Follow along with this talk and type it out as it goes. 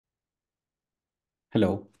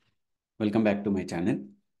Hello, welcome back to my channel.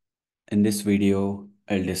 In this video,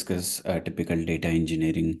 I'll discuss typical data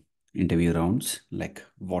engineering interview rounds, like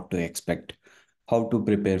what to expect, how to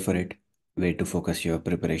prepare for it, where to focus your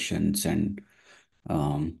preparations, and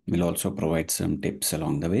we'll also provide some tips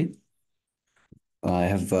along the way. I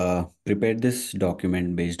have prepared this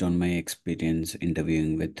document based on my experience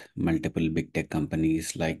interviewing with multiple big tech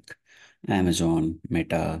companies like Amazon,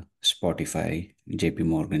 Meta, Spotify, JP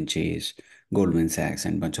Morgan Chase, Goldman Sachs,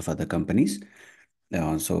 and bunch of other companies.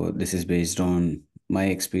 So this is based on my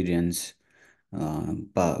experience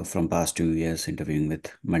from past 2 years interviewing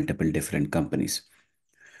with multiple different companies.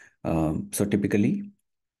 So typically,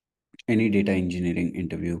 any data engineering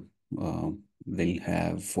interview uh, will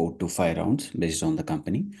have 4 to 5 rounds based on the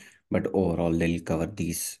company, but overall they'll cover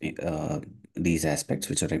these aspects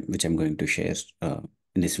which I'm going to share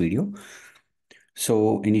in this video.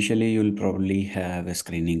 So initially, you'll probably have a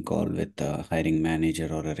screening call with a hiring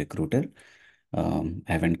manager or a recruiter. I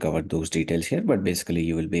haven't covered those details here, but basically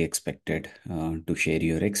you will be expected to share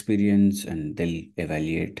your experience, and they'll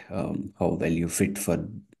evaluate how well you fit for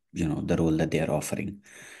the role that they are offering.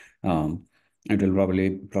 Um, it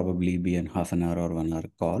will probably be a half an hour or 1 hour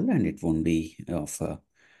call, and it won't be of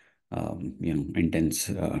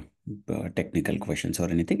intense technical questions or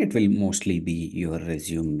anything. It will mostly be your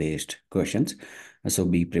resume based questions. So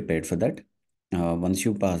be prepared for that. Once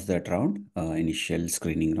you pass that round, initial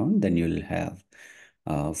screening round, then you'll have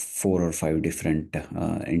 4 or 5 different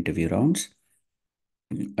interview rounds,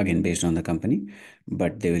 again based on the company,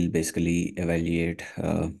 but they will basically evaluate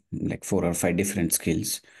like 4 or 5 different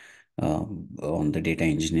skills uh, on the data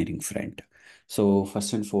engineering front. So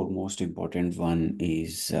first and foremost important one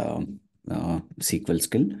is SQL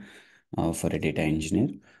skill for a data engineer.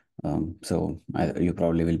 You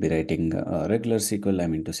probably will be writing regular SQL, I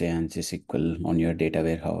mean to say ANSI SQL on your data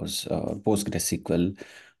warehouse, PostgreSQL,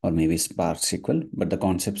 or maybe Spark SQL, but the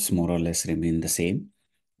concepts more or less remain the same.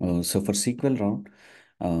 So for SQL round,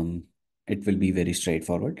 it will be very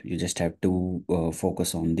straightforward. You just have to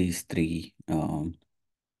focus on these three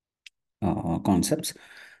concepts.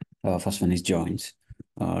 First one is joins.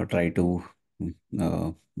 Try to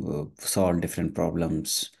solve different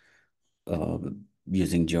problems uh,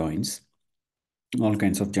 using joins. All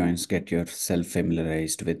kinds of joins. Get yourself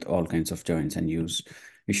familiarized with all kinds of joins, and you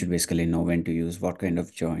should basically know when to use what kind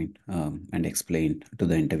of join, and explain to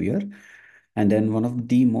the interviewer. And then one of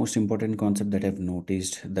the most important concept that I've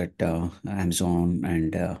noticed that Amazon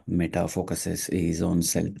and Meta focuses is on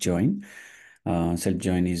self join. Self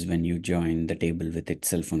join is when you join the table with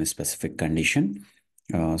itself on a specific condition.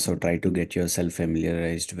 So try to get yourself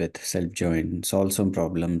familiarized with self join. Solve some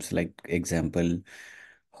problems, like example,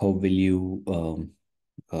 how will you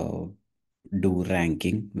uh, do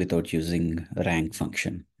ranking without using rank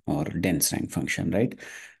function or dense rank function, right?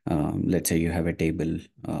 Let's say you have a table,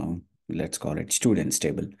 let's call it students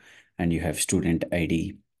table, and you have student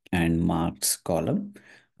ID and marks column.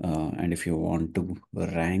 And if you want to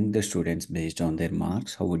rank the students based on their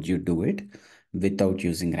marks, how would you do it without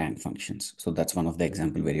using rank functions? So that's one of the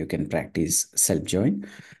example where you can practice self join.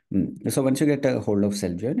 So once you get a hold of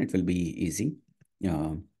self join, it will be easy.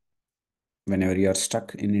 Uh, Whenever you are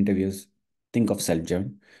stuck in interviews, think of self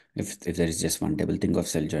join. If there is just one table, think of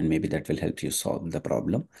self join. Maybe that will help you solve the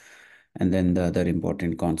problem. And then the other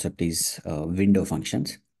important concept is window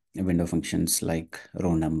functions. Window functions like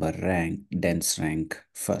row number, rank, dense rank,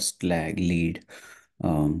 first, lag, lead,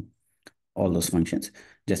 um, all those functions.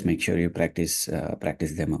 Just make sure you practice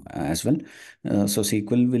them as well. So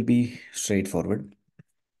SQL will be straightforward.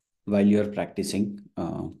 While you're practicing,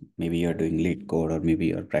 maybe you're doing lead code, or maybe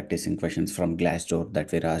you're practicing questions from Glassdoor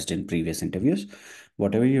that were asked in previous interviews.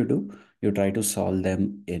 Whatever you do, you try to solve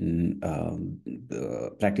them in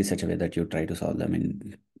practice such a way that you try to solve them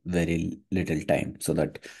in very little time, so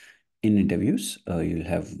that in interviews you'll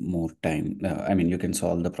have more time. I mean, you can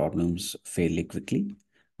solve the problems fairly quickly,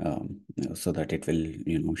 so that it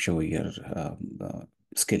will show your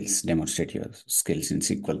skills, demonstrate your skills in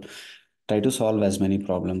SQL. Try to solve as many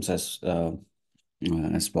problems as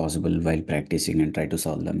possible while practicing, and try to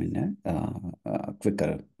solve them in a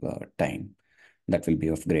quicker time. That will be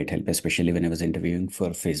of great help, especially when I was interviewing for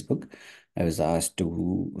Facebook. I was asked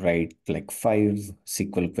to write like 5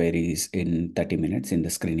 SQL queries in 30 minutes in the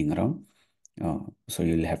screening round. So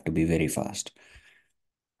you'll have to be very fast.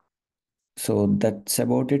 So that's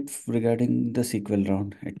about it regarding the SQL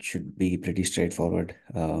round. It should be pretty straightforward.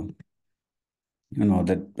 You know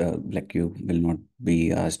that like you will not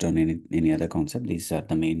be asked on any other concept. These are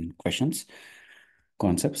the main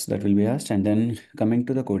concepts that will be asked. And then coming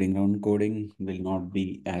to the coding round, coding will not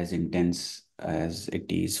be as intense as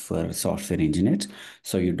it is for software engineers.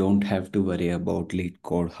 So you don't have to worry about lead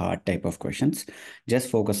code hard type of questions. Just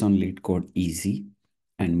focus on lead code easy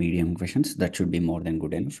and medium questions. That should be more than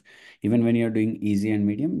good enough. Even when you're doing easy and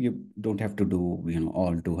medium, you don't have to do,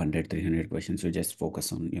 all 200, 300 questions. You just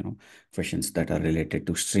focus on, questions that are related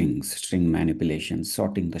to strings, string manipulations,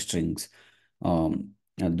 sorting the strings,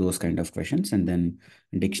 those kind of questions. And then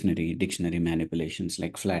dictionary manipulations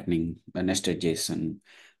like flattening a nested JSON,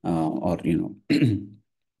 or,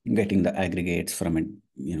 getting the aggregates from a,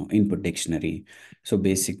 input dictionary. So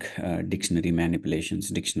basic dictionary manipulations,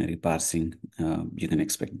 dictionary parsing, you can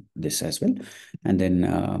expect this as well. And then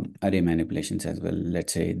array manipulations as well.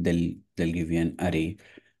 Let's say they'll give you an array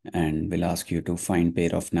and will ask you to find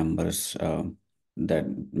pair of numbers, that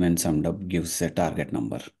when summed up gives a target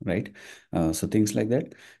number, right? So things like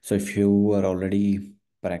that. So if you are already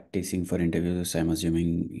practicing for interviews, I'm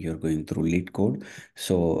assuming you're going through lead code.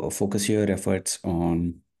 So focus your efforts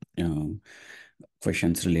on uh,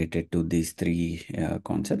 questions related to these three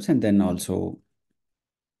concepts. And then also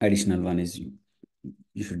additional one is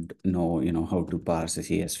you should know, how to parse a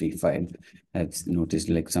CSV file. I've noticed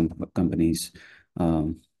like some companies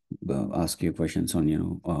um, ask you questions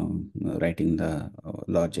on, writing the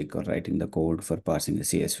logic or writing the code for parsing a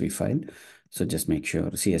CSV file. So just make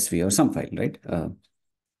sure CSV or some file, right?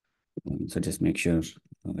 So just make sure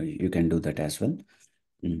you can do that as well.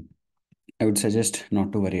 Mm. I would suggest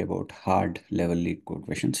not to worry about hard level lead code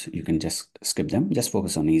questions. You can just skip them. Just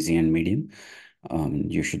focus on easy and medium.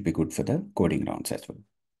 You should be good for the coding rounds as well.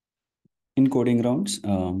 In coding rounds,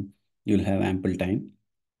 you'll have ample time,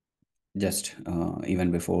 just even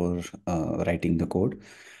before writing the code.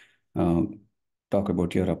 Uh, Talk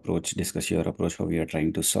about your approach, discuss your approach, how you are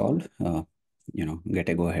trying to solve, get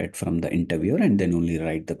a go ahead from the interviewer, and then only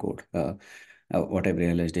write the code. What I've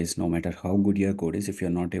realized is no matter how good your code is, if you're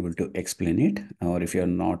not able to explain it, or if you're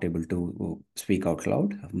not able to speak out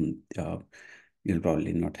loud, you'll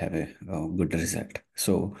probably not have a good result.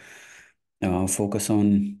 So focus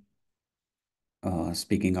on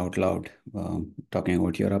speaking out loud, talking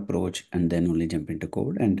about your approach, and then only jump into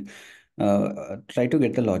code. And try to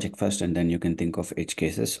get the logic first, and then you can think of edge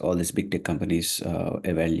cases. All these big tech companies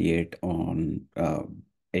evaluate on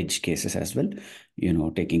edge cases as well.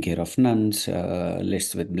 Taking care of nuns,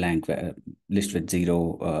 lists with list with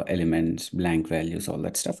zero elements, blank values, all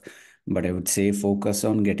that stuff. But I would say focus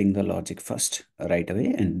on getting the logic first right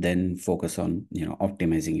away, and then focus on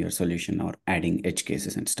optimizing your solution or adding edge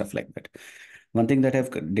cases and stuff like that. One thing that I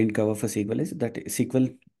didn't cover for SQL is that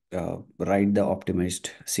SQL, write the optimized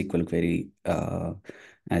SQL query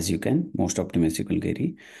as you can, most optimized SQL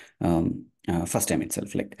query first time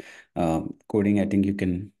itself. Like coding, I think you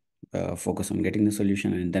can focus on getting the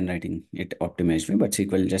solution and then writing it optimized way. But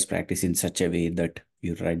SQL, just practice in such a way that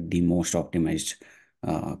you write the most optimized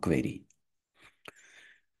query.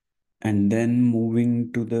 And then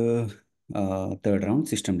moving to the third round,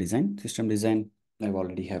 system design. System design, I've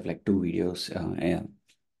already have like two videos.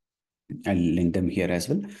 I'll link them here as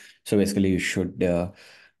well. So basically, you should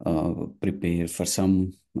prepare for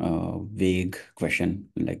some vague question.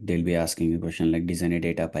 Like they'll be asking a question like design a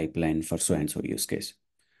data pipeline for so and so use case.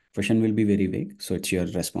 Question will be very vague, so it's your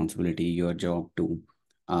responsibility, your job to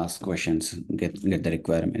ask questions, get the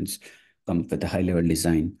requirements, come up with a high level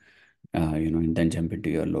design, and then jump into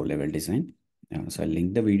your low level design. So I'll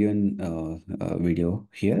link the video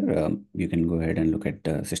here. You can go ahead and look at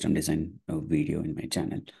the system design video in my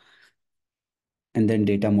channel. And then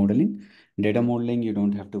data modeling. Data modeling, you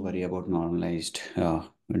don't have to worry about normalized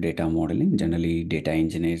data modeling. Generally, data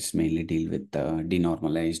engineers mainly deal with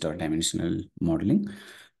denormalized or dimensional modeling.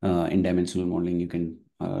 In dimensional modeling, you can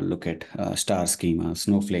look at star schema,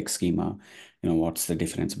 snowflake schema, what's the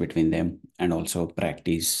difference between them, and also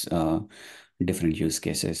practice different use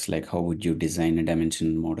cases. Like how would you design a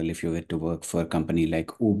dimensional model if you were to work for a company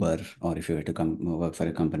like Uber, or if you were to work for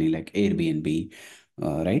a company like Airbnb,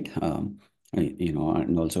 right?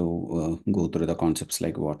 And also go through the concepts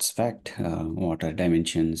like what's fact, what are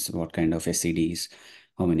dimensions, what kind of SCDs,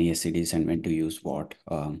 how many SCDs, and when to use what.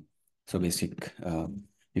 So basic,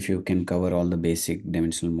 if you can cover all the basic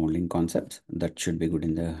dimensional modeling concepts, that should be good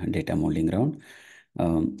in the data modeling round.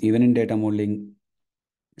 Even in data modeling,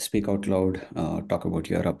 speak out loud, talk about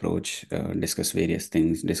your approach, discuss various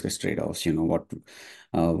things, discuss trade-offs,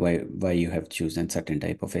 why you have chosen certain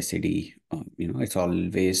type of SCD. It's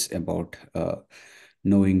always about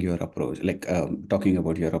knowing your approach, like talking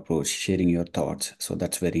about your approach, sharing your thoughts. So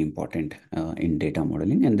that's very important in data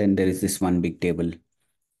modeling. And then there is this one big table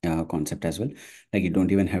concept as well. Like you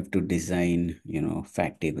don't even have to design,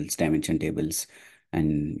 fact tables, dimension tables,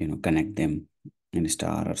 and connect them. in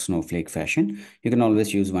star or Snowflake fashion. You can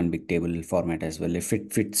always use one big table format as well if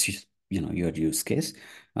it fits your use case.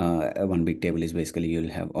 One big table is basically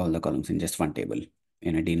you'll have all the columns in just one table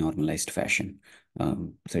in a denormalized fashion.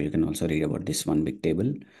 So you can also read about this one big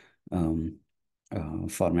table um,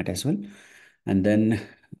 format as well. And then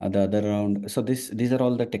the other round, so these are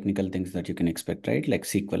all the technical things that you can expect, right? Like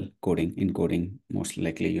SQL coding, encoding. Most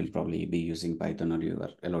likely you'll probably be using Python, or you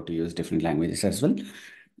are allowed to use different languages as well.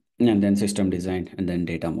 And then system design, and then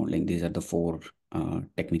data modeling. These are the four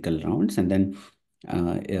technical rounds. And then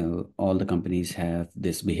all the companies have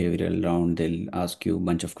this behavioral round. They'll ask you a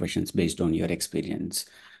bunch of questions based on your experience.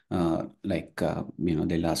 They'll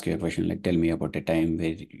ask you a question like, tell me about a time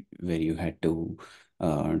where you had to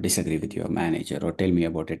disagree with your manager, or tell me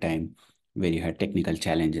about a time where you had technical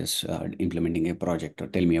challenges implementing a project, or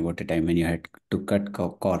tell me about a time when you had to cut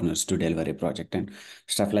corners to deliver a project, and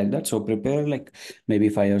stuff like that. So prepare like maybe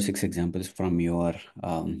 5 or 6 examples from your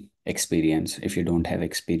experience. If you don't have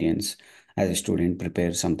experience as a student,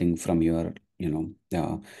 prepare something from your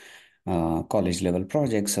college level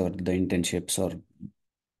projects, or the internships, or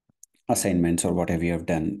assignments, or whatever you have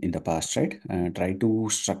done in the past, right? Try to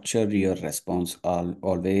structure your response.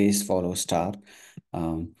 Always follow star.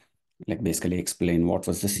 um, like basically explain what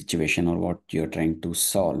was the situation or what you're trying to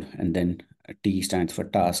solve, and then T stands for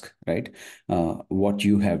task, right? What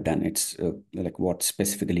you have done, it's like what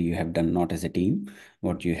specifically you have done, not as a team,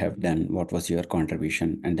 what you have done, what was your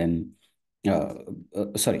contribution. And then uh,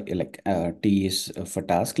 sorry, like T is for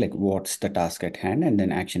task, like what's the task at hand, and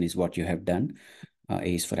then action is what you have done.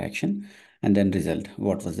 A is for action. And then result,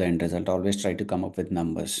 what was the end result? Always try to come up with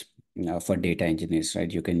numbers. For data engineers, right,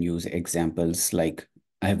 you can use examples like,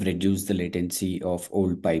 I have reduced the latency of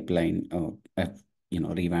old pipeline. I've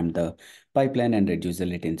revamped the pipeline and reduced the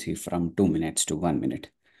latency from 2 minutes to 1 minute,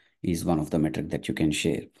 is one of the metric that you can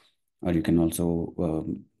share. Or you can also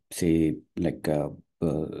say like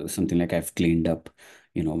something like, I've cleaned up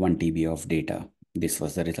 1 TB of data. This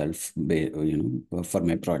was the result for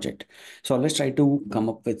my project. So always try to come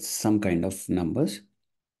up with some kind of numbers,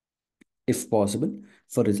 if possible,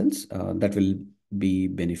 for results. That will be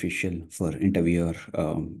beneficial for interviewer,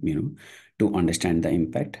 to understand the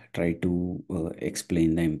impact. Try to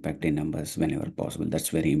explain the impact in numbers whenever possible. That's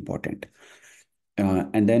very important.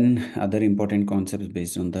 And then other important concepts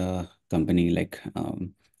based on the company, like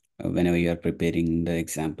whenever you are preparing the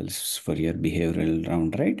examples for your behavioral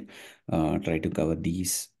round, right? Try to cover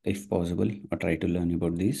these if possible, or try to learn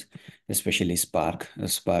about these, especially Spark.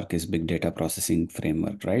 Spark is big data processing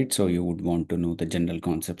framework, right? So you would want to know the general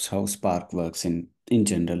concepts, how Spark works in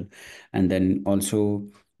general. And then also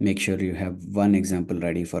make sure you have one example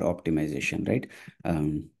ready for optimization, right?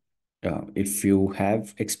 If you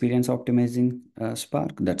have experience optimizing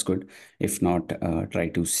Spark, that's good. If not, try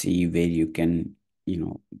to see where you can,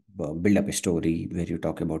 build up a story where you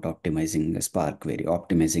talk about optimizing a Spark, where you're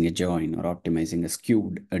optimizing a join, or optimizing a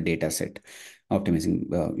skewed data set, optimizing,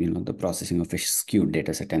 the processing of a skewed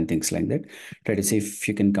data set, and things like that. Try to see if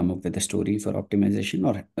you can come up with a story for optimization,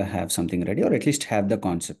 or have something ready, or at least have the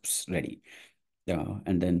concepts ready.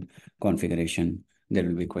 And then configuration, there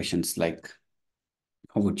will be questions like,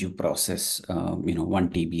 how would you process 1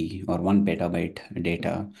 TB or 1 petabyte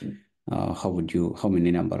data? How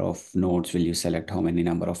many number of nodes will you select? How many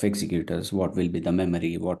number of executors? What will be the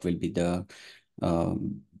memory? What will be the uh,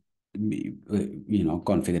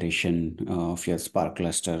 configuration of your Spark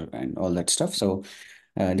cluster and all that stuff? So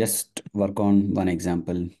just work on one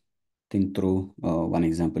example. Think through one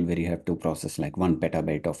example where you have to process like 1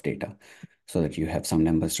 petabyte of data, so that you have some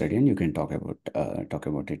numbers ready and you can talk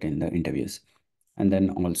about it in the interviews. And then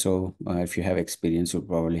also, if you have experience, you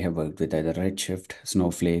probably have worked with either Redshift,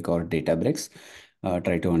 Snowflake, or Databricks.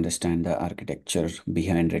 Try to understand the architecture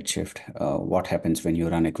behind Redshift. What happens when you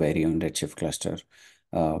run a query on Redshift cluster?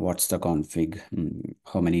 What's the config?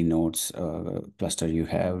 How many nodes cluster you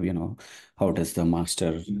have? How does the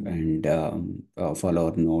master and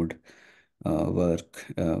follower node work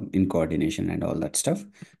in coordination and all that stuff.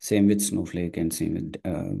 Same with Snowflake and same with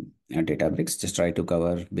Databricks. Just try to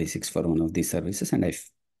cover basics for one of these services, and I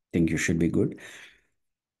think you should be good.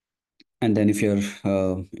 And then if you have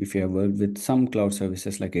worked with some cloud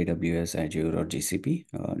services like AWS, Azure, or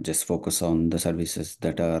GCP, just focus on the services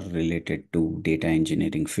that are related to data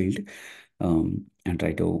engineering field, and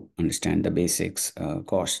try to understand the basics,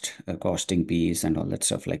 costing piece, and all that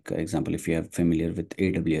stuff. Like example, if you are familiar with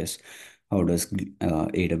AWS, how does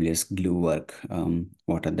AWS Glue work?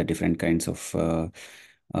 What are the different kinds of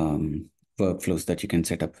um, workflows that you can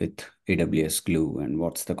set up with AWS Glue, and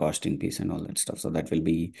what's the costing piece and all that stuff. So that will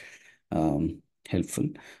be helpful.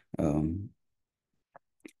 Um,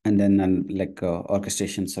 And then like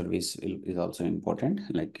orchestration service is also important.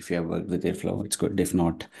 Like if you have worked with Airflow, it's good. If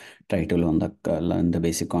not, try to learn the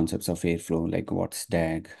basic concepts of Airflow, like what's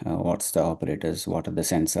DAG, what's the operators, what are the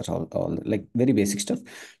sensors, all like very basic stuff,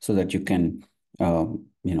 so that you can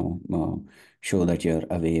show that you're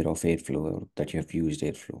aware of Airflow or that you have used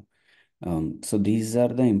Airflow. So these are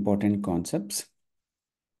the important concepts.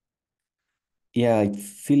 Yeah, I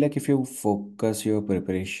feel like if you focus your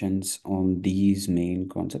preparations on these main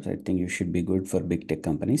concepts, I think you should be good for big tech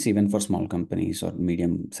companies. Even for small companies or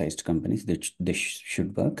medium-sized companies, this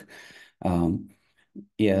should work. Um,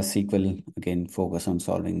 yeah, SQL, again, focus on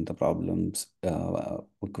solving the problems,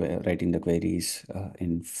 writing the queries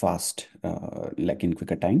in fast, like in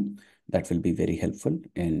quicker time. That will be very helpful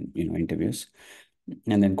in interviews.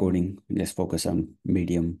 And then coding, just focus on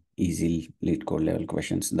medium, easy lead code level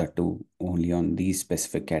questions. That too, only on these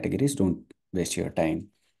specific categories. Don't waste your time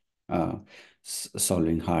uh,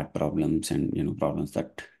 solving hard problems and problems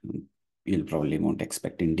that you'll probably won't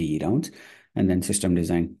expect in DE rounds. And then system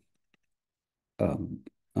design. Um,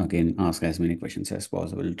 Again, ask as many questions as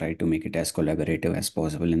possible. Try to make it as collaborative as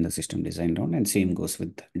possible in the system design round. And same goes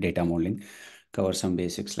with data modeling. Cover some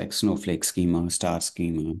basics like Snowflake schema, star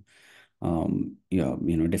schema, yeah,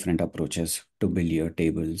 different approaches to build your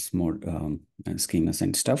tables, more schemas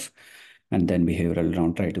and stuff. And then behavioral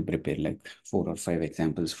round, try to prepare like 4 or 5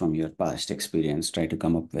 examples from your past experience. Try to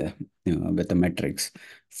come up with the metrics,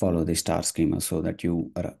 follow the star schema so that your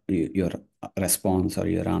response or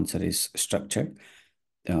your answer is structured.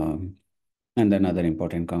 Um, and then other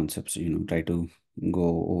important concepts, try to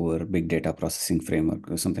go over big data processing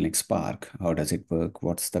framework or something like Spark. How does it work?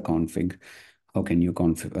 What's the config? How can you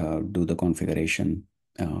do the configuration?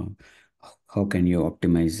 Uh, how can you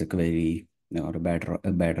optimize the query or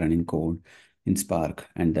a bad running code in Spark?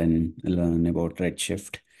 And then learn about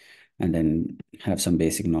Redshift, and then have some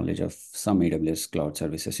basic knowledge of some AWS cloud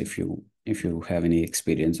services if you have any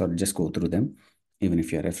experience, or just go through them, even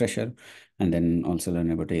if you're a fresher. And then also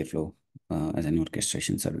learn about Airflow as an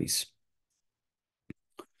orchestration service.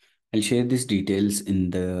 I'll share these details in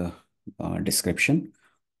the description.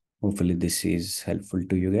 Hopefully this is helpful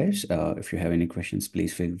to you guys. If you have any questions,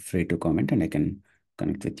 please feel free to comment and I can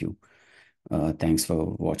connect with you. Thanks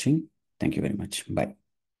for watching. Thank you very much. Bye.